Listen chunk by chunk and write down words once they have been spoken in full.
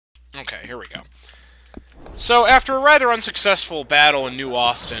Okay, here we go. So, after a rather unsuccessful battle in New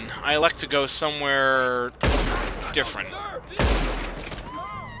Austin, I elect to go somewhere different.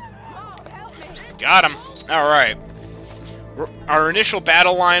 Got him. Alright. Our initial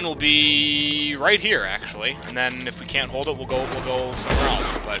battle line will be right here, actually. And then if we can't hold it, we'll go somewhere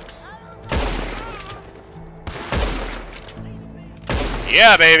else. But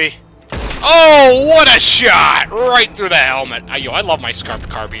yeah, baby. Oh, what a shot! Right through the helmet. Yo, I love my Scarp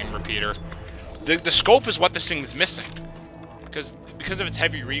Carbine repeater. The scope is what this thing's missing. Because of its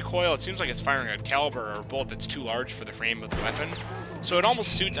heavy recoil, it seems like it's firing a caliber or a bullet that's too large for the frame of the weapon. So it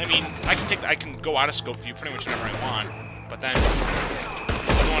almost suits. I mean, I can go out of scope view pretty much whenever I want. But then,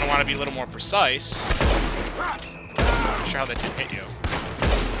 you want to be a little more precise. I'm not sure how that didn't hit you.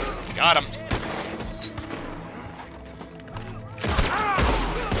 Got him.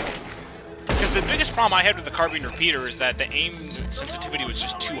 Because the biggest problem I had with the carbine repeater is that the aim sensitivity was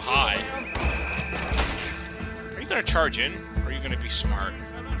just too high. Are you going to charge in, or are you going to be smart?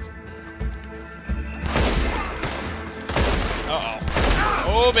 Uh-oh.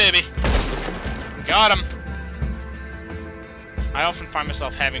 Oh, baby. Got him. I often find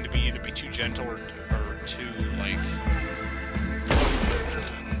myself having to either be too gentle or too, like...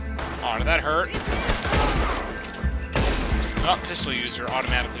 Oh, did that hurt? Oh, pistol user,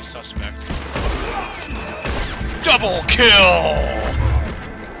 automatically suspect. Double kill!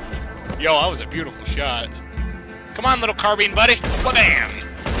 Yo, that was a beautiful shot. Come on, little carbine buddy. Wha-bam!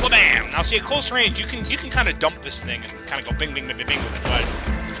 Wha-bam! Now, see, at close range, you can kind of dump this thing and kind of go bing, bing, bing, bing, bing with it, but...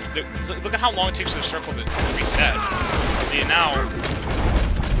 Look at how long it takes for the circle to reset. See, now...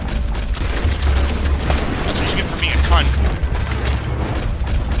 That's what you get for being a cunt.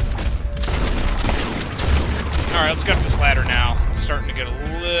 Alright, let's get up this ladder now. It's starting to get a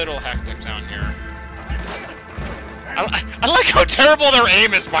little hectic down here. I like how terrible their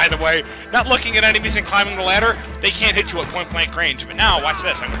aim is, by the way. Not looking at enemies and climbing the ladder, they can't hit you at point-blank range. But now, watch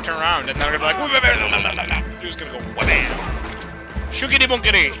this. I'm going to turn around, and they're going to be like... You're just going to go, wha-bam!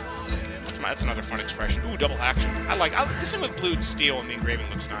 Shoogity-boogity! That's another fun expression. Ooh, double action. I like... this thing with blued steel and the engraving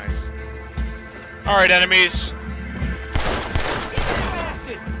looks nice. Alright, enemies.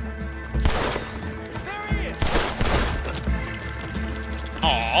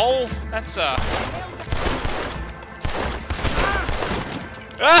 Oh, that's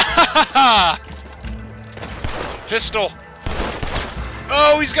Pistol.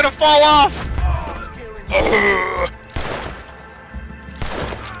 Oh, he's gonna fall off.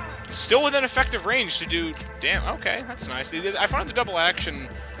 Still within effective range to do... Damn, okay, that's nice. I found the double action...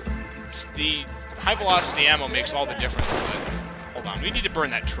 The high-velocity ammo makes all the difference with it. Hold on, we need to burn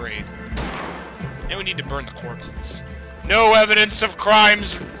that tree. And we need to burn the corpses. No evidence of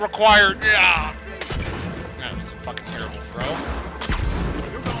crimes required. Yeah. That was a fucking terrible throw.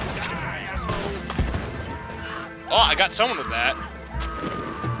 Oh, I got someone with that.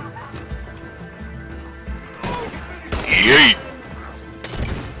 Yeet!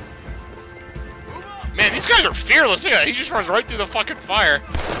 Man, these guys are fearless. Look at that. He just runs right through the fucking fire.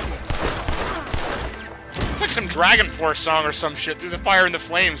 It's like some Dragon Force song or some shit. Through the fire and the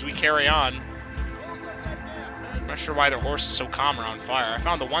flames, we carry on. I'm not sure why their horse is so calm around fire. I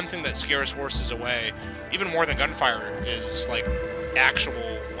found the one thing that scares horses away, even more than gunfire, is, like,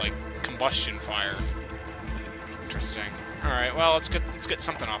 actual, like, combustion fire. Interesting. Alright, well, let's get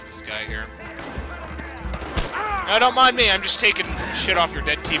something off this guy here. No, don't mind me. I'm just taking shit off your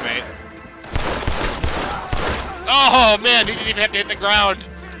dead teammate. Oh, man, he didn't even have to hit the ground.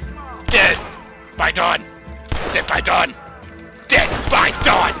 Dead by dawn. Dead by dawn. Dead by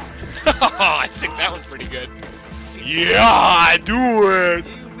dawn. Oh, I think that one's pretty good. Yeah, do it.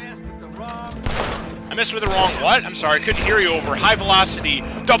 I messed with the wrong what? I'm sorry, I couldn't hear you over high velocity,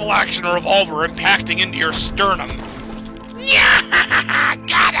 double action revolver impacting into your sternum. Yeah,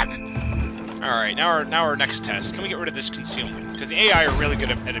 got him. All right, now our next test. Can we get rid of this concealment? Because the AI are really good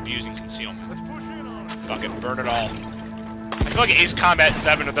at abusing concealment. Fuck it, burn it all. I feel like Ace Combat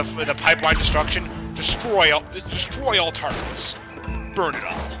 7 of the pipeline destruction. Destroy all targets. Burn it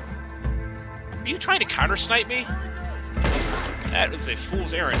all. Are you trying to counter-snipe me? That is a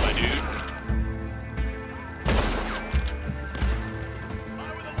fool's errand, my dude.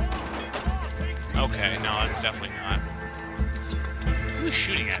 Okay, no, it's definitely not. Who's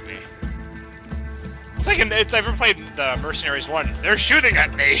shooting at me? It's like I've ever played the Mercenaries 1. They're shooting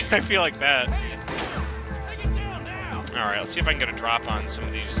at me! I feel like that. Alright, let's see if I can get a drop on some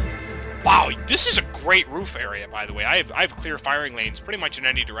of these. Wow, this is a great roof area, by the way. I have clear firing lanes pretty much in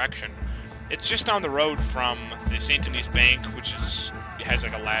any direction. It's just down the road from the St. Denis Bank, which has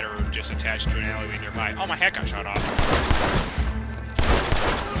like a ladder just attached to an alleyway nearby. Oh, my hat got shot off.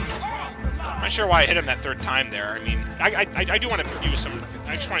 not sure why I hit him that third time there. I mean, I do want to use some...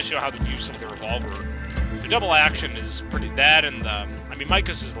 I just want to show how to use some of the revolver. The double action is pretty... That and the... I mean,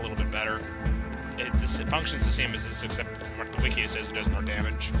 Micah's is a little bit better. It functions the same as this, except what the wiki says it does more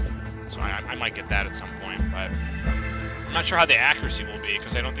damage. So I might get that at some point, but... I'm not sure how the accuracy will be,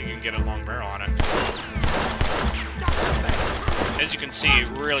 because I don't think you can get a long barrel on it. As you can see,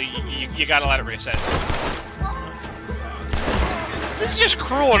 really, you gotta let it reset. This is just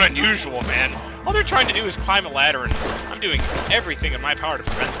cruel and unusual, man. All they're trying to do is climb a ladder, and I'm doing everything in my power to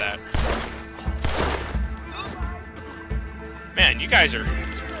prevent that. Man, you guys are...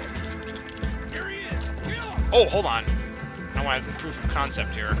 Oh, hold on. I want proof of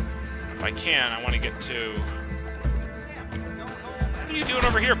concept here. If I can, I want to get to... What are you doing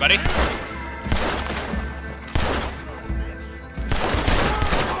over here, buddy?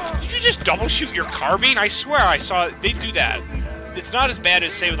 Did you just double shoot your carbine? I swear I saw they do that. It's not as bad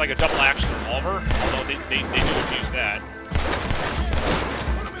as, say, with like a double action revolver, although they do abuse that.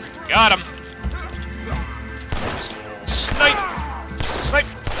 Got him! Pistol snipe! Pistol snipe!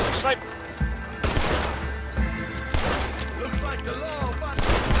 Pistol snipe! Looks like the law.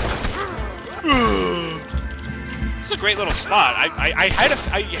 This is a great little spot. I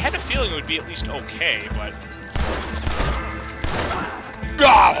had a feeling it would be at least okay, but...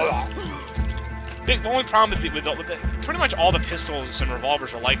 The only problem with pretty much all the pistols and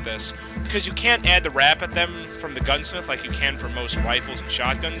revolvers are like this, because you can't add the wrap at them from the gunsmith like you can for most rifles and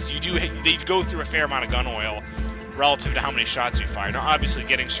shotguns. They go through a fair amount of gun oil relative to how many shots you fire. Now, obviously,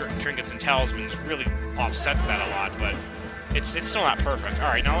 getting certain trinkets and talismans really offsets that a lot, but it's still not perfect. All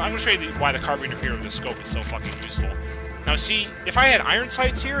right, now I'm going to show you why the carbine repeater with the scope is so fucking useful. Now, see, if I had iron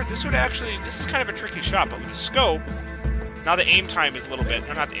sights here, this is kind of a tricky shot, but with the scope, now the aim time is a little bit...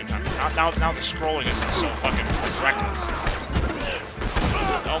 No, not the aim time. Now the scrolling isn't so fucking reckless.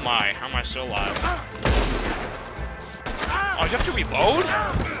 Oh my, how am I still alive? Oh, you have to reload?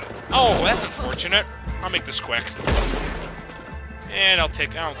 Oh, that's unfortunate. I'll make this quick. And I'll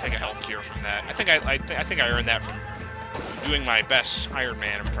take a health cure from that. I think I earned that from doing my best Iron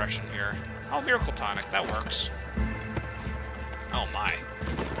Man impression here. Oh, Miracle Tonic, that works. Oh my.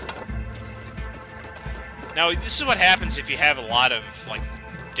 Now, this is what happens if you have a lot of, like,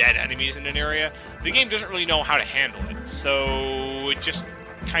 dead enemies in an area. The game doesn't really know how to handle it, so it just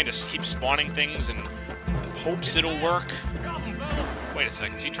kind of keeps spawning things and hopes it'll work. Wait a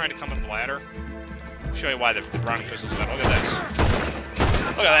second, is he trying to come up the ladder? I'll show you why the Browning pistol's better. Look at this.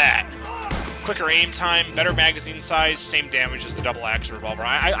 Look at that. Quicker aim time, better magazine size, same damage as the double action revolver.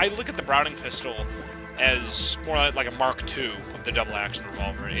 I look at the Browning pistol as more like a Mark II of the double action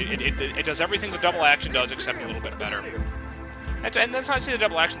revolver. It does everything the double action does, except a little bit better. And that's not to say the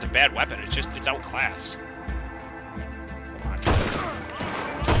double action's a bad weapon. It's outclassed. Hold on.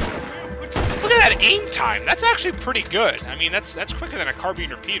 Look at that aim time. That's actually pretty good. I mean, that's quicker than a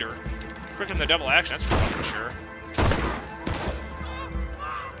carbine repeater. Quicker than the double action. That's for fucking sure.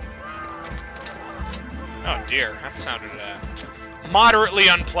 Oh dear, that sounded moderately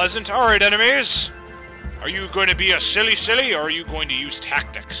unpleasant. All right, enemies. Are you going to be a silly, or are you going to use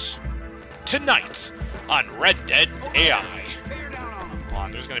tactics? Tonight on Red Dead AI. Hold on,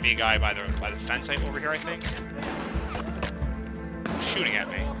 there's going to be a guy by the fence over here, I think. Shooting at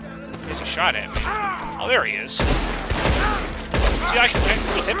me. He has a shot at me. Oh, there he is. See, I can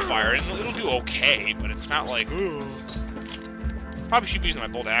still hip fire, and it'll do okay, but it's not like... Ugh. Probably should be using my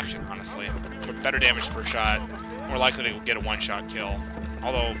bolt action, honestly. Better damage per shot, more likely to get a one-shot kill.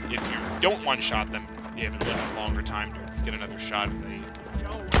 Although, if you don't one-shot them, you have a little bit longer time to get another shot at the...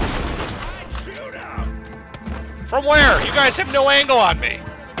 From where? You guys have no angle on me!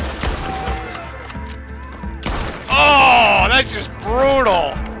 Oh, that's just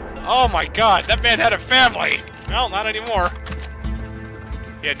brutal! Oh my god, that man had a family! Well, not anymore.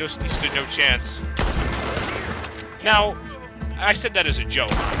 Yeah, he stood no chance. Now, I said that as a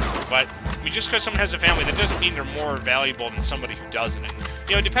joke, but I mean, just because someone has a family, that doesn't mean they're more valuable than somebody who doesn't. And,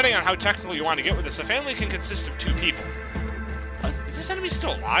 you know, depending on how technical you want to get with this, a family can consist of 2 people. Is this enemy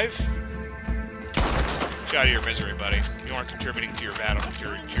still alive? Get out of your misery, buddy. You aren't contributing to your battle,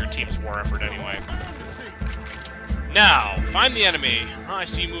 to your team's war effort anyway. Now, find the enemy. Oh, I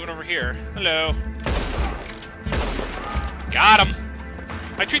see you moving over here. Hello. Got him.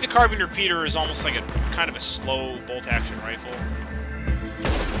 I treat the carbine repeater as almost like a kind of a slow bolt-action rifle.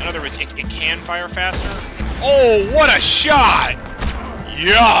 In other words, it can fire faster. Oh, what a shot!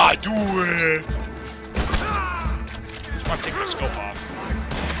 Yeah, do it! Just want to take my scope off.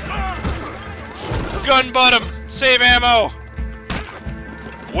 Gun bottom! Save ammo!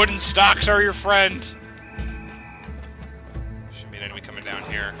 Wooden stocks are your friend. Should be an enemy coming down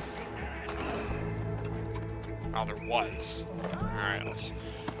here. Well, there was. Alright,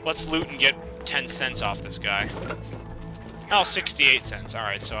 let's loot and get 10 cents off this guy. Oh, 68 cents.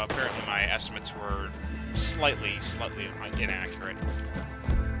 Alright, so apparently my estimates were slightly inaccurate.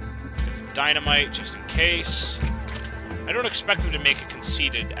 Let's get some dynamite, just in case. I don't expect them to make a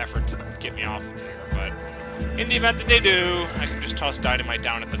conceited effort to get me off of here, but in the event that they do, I can just toss dynamite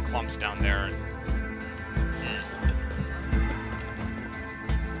down at the clumps down there. And,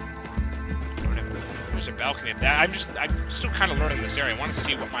 There's a balcony at that. I'm still kind of learning this area. I want to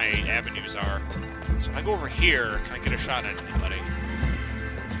see what my avenues are. So if I go over here, can I get a shot at anybody?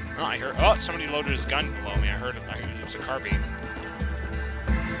 Oh, I heard. Oh, somebody loaded his gun below me. I heard him. It was a carbine.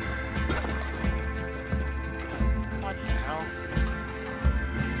 What the hell?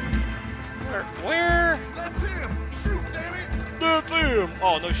 Where? That's him! Shoot, damn it! That's him!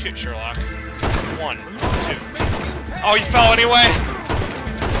 Oh, no shit, Sherlock. 1, 2. Oh, you fell anyway?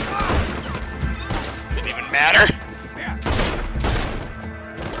 Didn't even matter.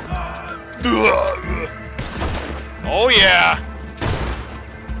 Oh, yeah.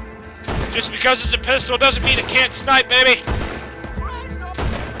 Just because it's a pistol doesn't mean it can't snipe, baby.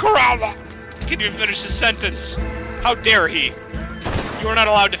 Corrala! Can you finish his sentence? How dare he? You are not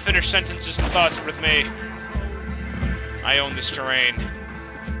allowed to finish sentences and thoughts with me. I own this terrain.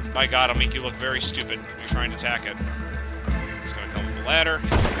 By God, I'll make you look very stupid if you're trying to attack it. It's gonna come with the ladder.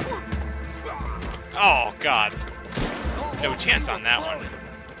 Oh, God. No chance on that one.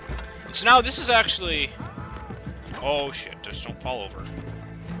 So now this is actually... Oh, shit. Just don't fall over.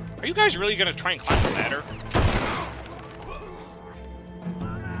 Are you guys really gonna try and climb the ladder?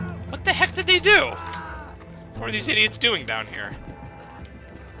 What the heck did they do? What are these idiots doing down here?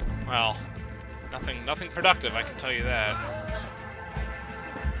 Well, nothing productive, I can tell you that.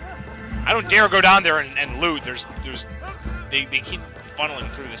 I don't dare go down there and loot. They keep funneling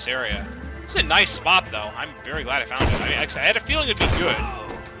through this area. This is a nice spot, though. I'm very glad I found it. I mean, I had a feeling it'd be good.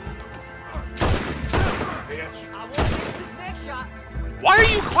 Why are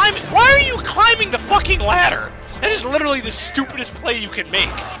you climbing? Why are you climbing the fucking ladder? That is literally the stupidest play you can make.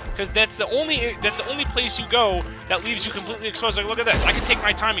 Because that's the only place you go that leaves you completely exposed. Like, look at this. I can take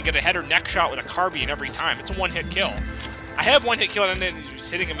my time and get a head or neck shot with a carbine every time. It's a one-hit kill. I have one-hit kill and then he's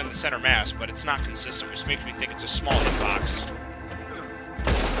hitting him in the center mass, but it's not consistent, which makes me think it's a small hitbox.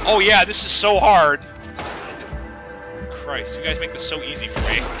 Oh yeah, this is so hard. Christ, you guys make this so easy for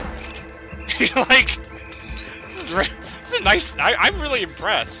me. Like, this is a nice... I'm really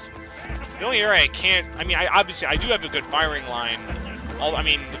impressed. The only area I can't... I mean, obviously, I do have a good firing line. I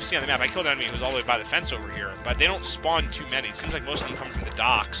mean, if you see on the map, I killed an enemy who was all the way by the fence over here, but they don't spawn too many. It seems like most of them come from the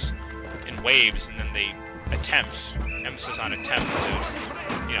docks in waves, and then they attempt, emphasis on attempt, to,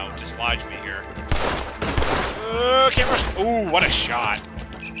 you know, dislodge me here. Can't rush. Ooh, what a shot.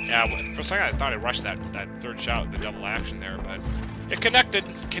 Yeah, for a second I thought I rushed that third shot with the double action there, but it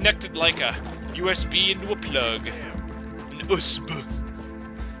connected like a USB into a plug. An USB.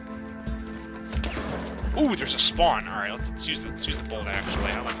 Ooh, there's a spawn. All right, let's use the bolt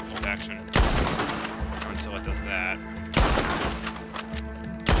actually. I like the bolt action until it does that.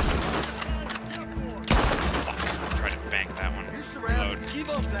 Fuck! Try to bank that one. Reload. Keep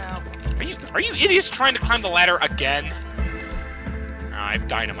up now. Are you idiots trying to climb the ladder again? I have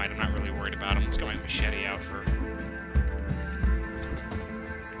dynamite. I'm not really worried about him. Let's get my machete out for.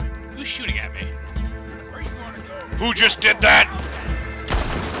 Who's shooting at me? Where you gonna go? Who just did that?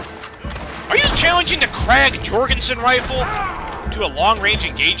 Are you challenging the Krag Jorgensen rifle to a long-range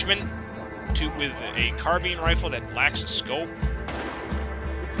engagement with a carbine rifle that lacks a scope?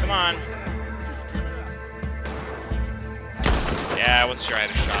 Come on. Yeah, I wasn't sure I had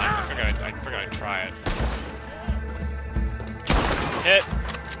a shot. I figured I'd try it. Hit.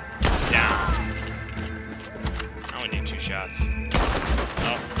 Down. I only need 2 shots.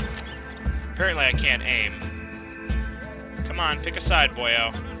 Oh. Apparently I can't aim. Come on, pick a side,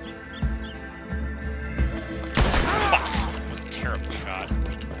 boyo. Fuck. That was a terrible shot.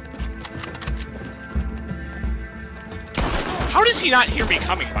 How does he not hear me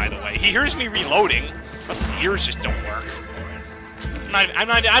coming, by the way? He hears me reloading. Unless his ears just don't work.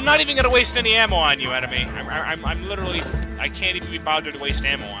 I'm not even gonna waste any ammo on you, enemy. I'm literally... I can't even be bothered to waste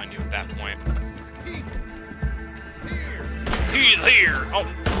ammo on you at that point. He's here! Oh,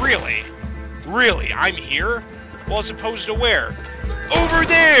 really? Really? I'm here? Well, as opposed to where? Over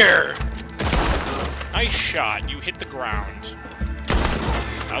there! Nice shot. You hit the ground.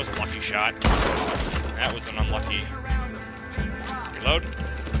 That was a lucky shot. That was an unlucky... Reload.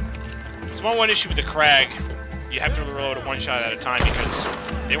 There's one issue with the Krag. You have to reload it 1 shot at a time because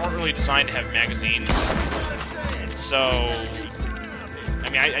they weren't really designed to have magazines. So, I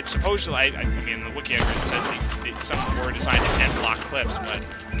mean, I supposedly, I mean, the wiki I read says some were designed to end block clips, but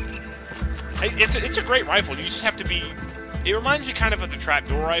it's a great rifle. You just have to be. It reminds me kind of the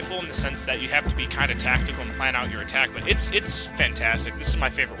trapdoor rifle in the sense that you have to be kind of tactical and plan out your attack, but it's fantastic. This is my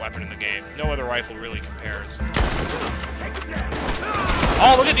favorite weapon in the game. No other rifle really compares.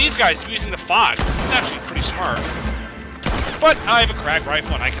 Oh, look at these guys using the fog. It's actually pretty smart. But I have a crag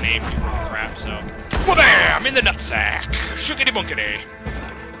rifle and I can aim crap, so. Wha-bam! In the nutsack! Shookity-bunkity!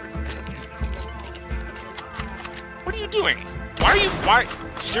 What are you doing? Why?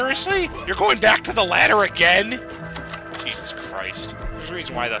 Seriously? You're going back to the ladder again? Jesus Christ. There's a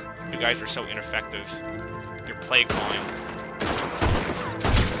reason why you guys are so ineffective. You're play calling.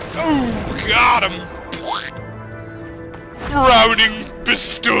 Oh, got him! Browning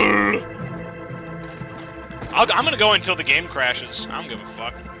pistol! I'm gonna go until the game crashes. I don't give a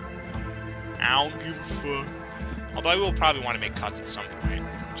fuck. I don't give a fuck. Although I will probably want to make cuts at some point,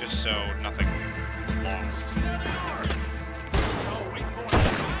 just so nothing gets lost.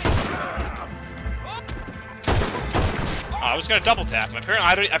 I was gonna double tap him.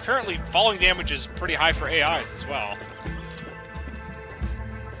 Apparently, falling damage is pretty high for AIs as well.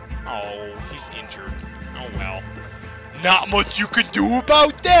 Oh, he's injured. Oh well. Not much you can do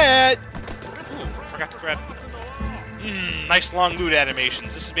about that! Ooh, I forgot to grab. Nice long loot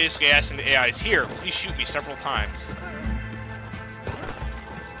animations. This is basically asking the AIs, here, please shoot me several times.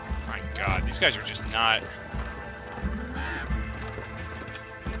 My god, these guys are just not...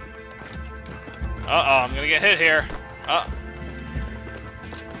 Uh-oh, I'm gonna get hit here.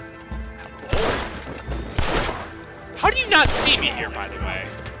 How do you not see me here, by the way?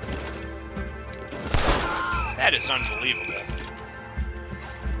 That is unbelievable.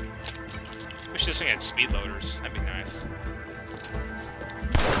 Wish this thing had speed loaders. That'd be nice.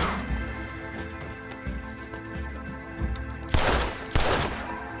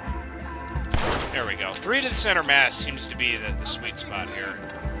 There we go. 3 to the center mass seems to be the sweet spot here.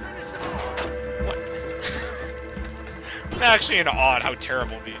 What? I'm actually in awe at how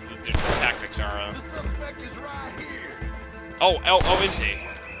terrible the tactics are. The suspect is right here. Oh, is he?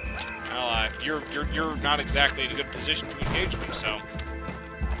 Well, you're not exactly in a good position to engage me, so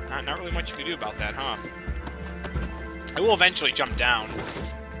not really much you can do about that, huh? I will eventually jump down,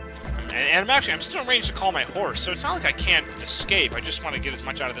 and I'm still in range to call my horse, so it's not like I can't escape. I just want to get as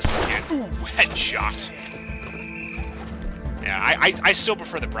much out of this as I can. Ooh, headshot. Yeah, I still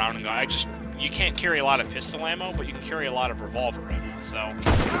prefer the Browning gun. You can't carry a lot of pistol ammo, but you can carry a lot of revolver ammo, so.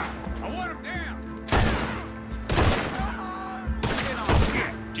 I want him down.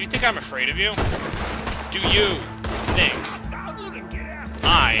 Do you think I'm afraid of you? Do you think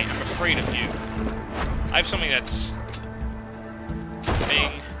I am afraid of you? I have something that's...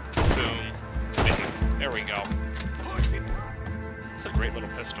 Bing, boom, bing. There we go. It's a great little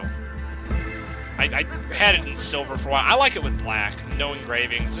pistol. I had it in silver for a while. I like it with black. No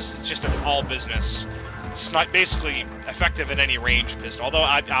engravings. This is just an all-business. It's not basically effective at any range pistol. Although,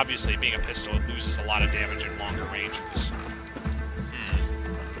 obviously, being a pistol, it loses a lot of damage at longer ranges.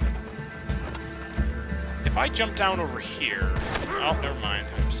 If I jump down over here... Oh, never mind.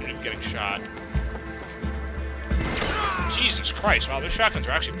 I seem to be getting shot. Jesus Christ. Wow, those shotguns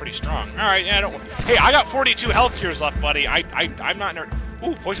are actually pretty strong. Alright, yeah, don't... Hey, I got 42 health cures left, buddy. I'm not...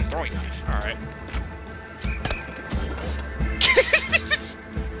 Ooh, poison throwing knife. Alright.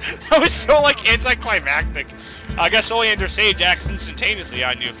 That was so, like, anticlimactic. I guess Oleander Sage acts instantaneously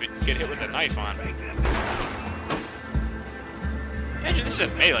on you if you get hit with a knife on. Imagine this is a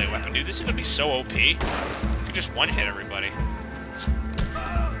melee weapon, dude. This is gonna be so OP. You could just one-hit everybody.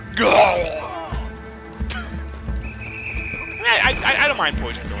 I don't mind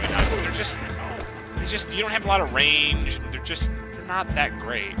poison throwing knives. They're just, you don't have a lot of range. They're not that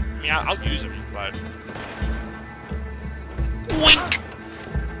great. I mean, I'll use them, but... Wink!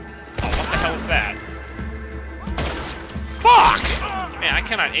 Oh, what the hell is that? Fuck! Man, I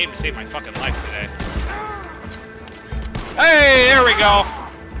cannot aim to save my fucking life today. Hey, there we go!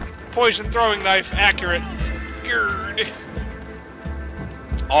 Poison throwing knife, accurate. Gerd.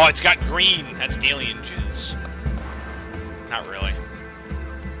 Oh, it's got green. That's alien jizz. Not really.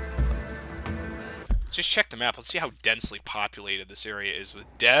 Let's just check the map. Let's see how densely populated this area is with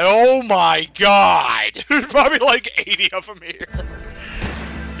dead. Oh my god! There's probably like 80 of them here.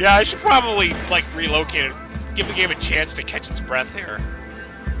 Yeah, I should probably, like, relocate it. Give the game a chance to catch its breath here.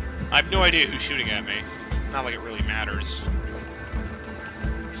 I have no idea who's shooting at me. Not like it really matters.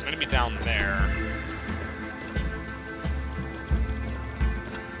 It's gonna be down there.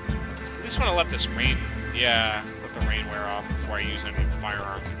 At least want to let this rain... Yeah, let the rain wear off before I use any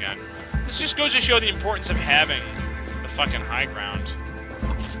firearms again. This just goes to show the importance of having the fucking high ground.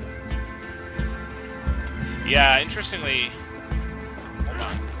 Yeah, interestingly... Hold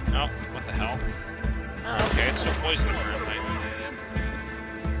on. Oh, what the hell? Oh, okay, it's still poison apparently.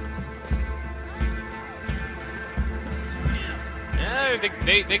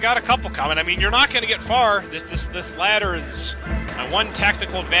 Yeah, they got a couple coming. I mean, you're not going to get far. This ladder is my one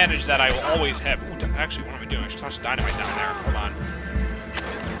tactical advantage that I will always have. Ooh, actually, what am I doing? I should toss dynamite down there. Hold on.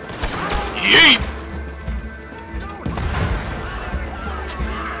 Yeet!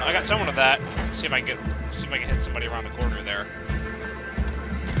 I got someone of that. See if I can hit somebody around the corner there.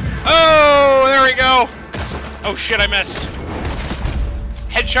 Oh, there we go. Oh shit, I missed.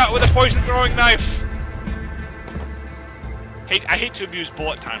 Headshot with a poison throwing knife. I hate to abuse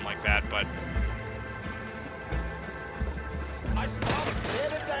bullet time like that, but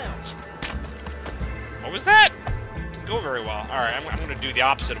what was that? Didn't go very well. All right, I'm going to do the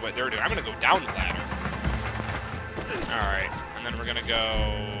opposite of what they're doing. I'm going to go down the ladder. All right, and then we're going to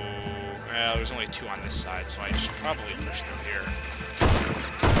go. Well, there's only 2 on this side, so I should probably push through here.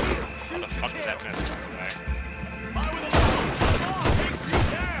 How the fuck did that miss, by the way?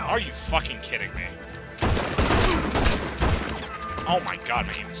 Are you fucking kidding me? Oh my god,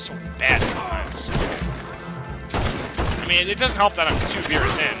 my aim is so bad sometimes. I mean, it doesn't help that I'm 2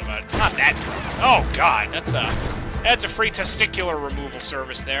 beers in, but not that. Oh god, that's a free testicular removal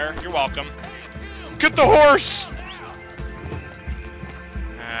service there. You're welcome. Get the horse!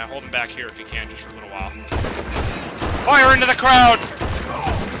 Hold him back here if you can, just for a little while. Fire into the crowd!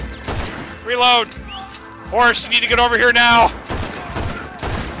 Reload! Horse, you need to get over here now!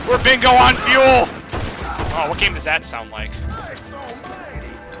 We're bingo on fuel! Oh, what game does that sound like?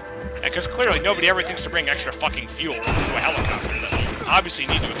 Yeah, because clearly nobody ever thinks to bring extra fucking fuel into a helicopter that we obviously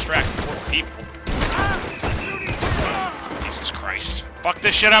need to extract important people. Jesus Christ. Fuck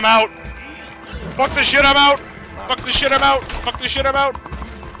this shit, I'm out! Fuck this shit, I'm out! Fuck this shit, I'm out! Fuck this shit, I'm out!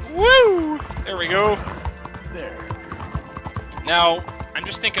 Woo! There we go. There. Now, I'm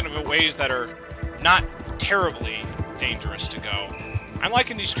just thinking of ways that are not terribly dangerous to go. I'm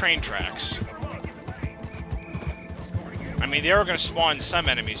liking these train tracks. I mean, they are going to spawn some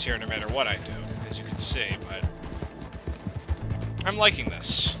enemies here no matter what I do, as you can see, but I'm liking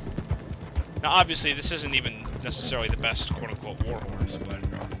this. Now, obviously, this isn't even necessarily the best quote-unquote warhorse, but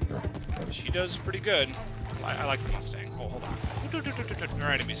she does pretty good. I like the Mustang. Oh, hold on. There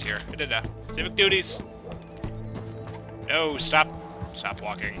are enemies here. Civic duties. No, stop. Stop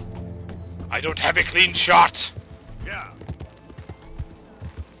walking. I don't have a clean shot. Yeah.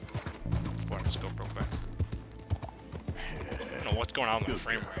 Let's scope real quick. I don't know what's going on with the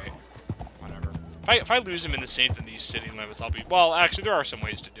frame rate. Whatever. If I lose him in these city limits, I'll be... Well, actually, there are some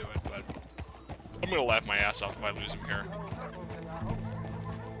ways to do it, but I'm gonna laugh my ass off if I lose him here.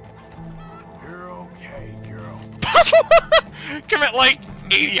 You're okay, girl. Commit like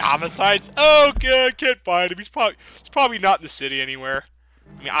 80 homicides. Oh, God, can't find him. He's probably not in the city anywhere.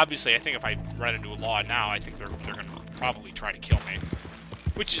 I mean, obviously, I think if I run into a law now, I think they're gonna probably try to kill me,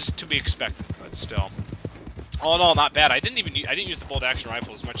 which is to be expected. But still, all in all, not bad. I didn't use the bolt action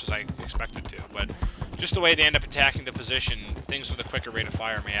rifle as much as I expected to, but just the way they end up attacking the position, things with a quicker rate of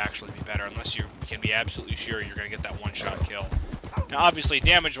fire may actually be better, unless you can be absolutely sure you're gonna get that one-shot kill. Now, obviously,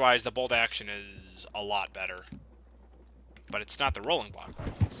 damage-wise, the bolt action is a lot better. But it's not the rolling block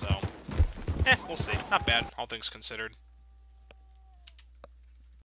rifle, so... we'll see. Not bad, all things considered.